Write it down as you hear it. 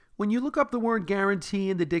When you look up the word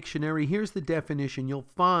guarantee in the dictionary, here's the definition you'll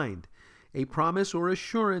find. A promise or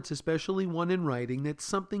assurance, especially one in writing, that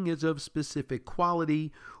something is of specific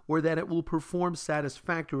quality or that it will perform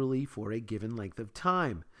satisfactorily for a given length of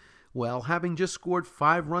time. Well, having just scored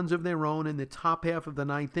 5 runs of their own in the top half of the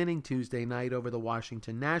 9th inning Tuesday night over the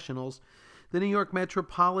Washington Nationals, the New York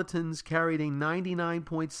Metropolitans carried a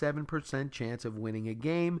 99.7% chance of winning a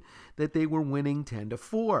game that they were winning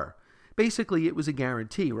 10-4. Basically, it was a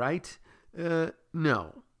guarantee, right?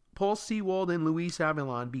 No. Paul Sewald and Luis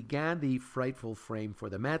Avilan began the frightful frame for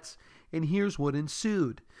the Mets, and here's what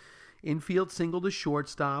ensued. Infield single to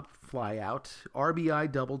shortstop, fly out,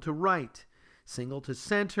 RBI double to right. Single to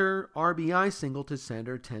center, RBI single to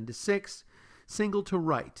center, 10-6. Single to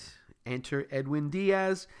right. Enter Edwin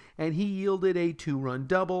Diaz, and he yielded a 2-run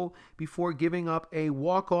double before giving up a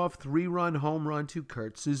walk-off 3-run home run to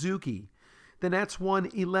Kurt Suzuki. The Nats won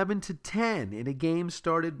 11-10 in a game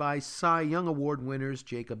started by Cy Young Award winners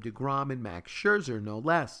Jacob deGrom and Max Scherzer, no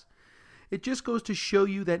less. It just goes to show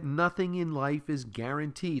you that nothing in life is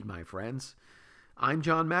guaranteed, my friends. I'm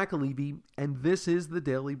John McAlevey, and this is the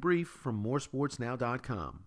Daily Brief from moresportsnow.com.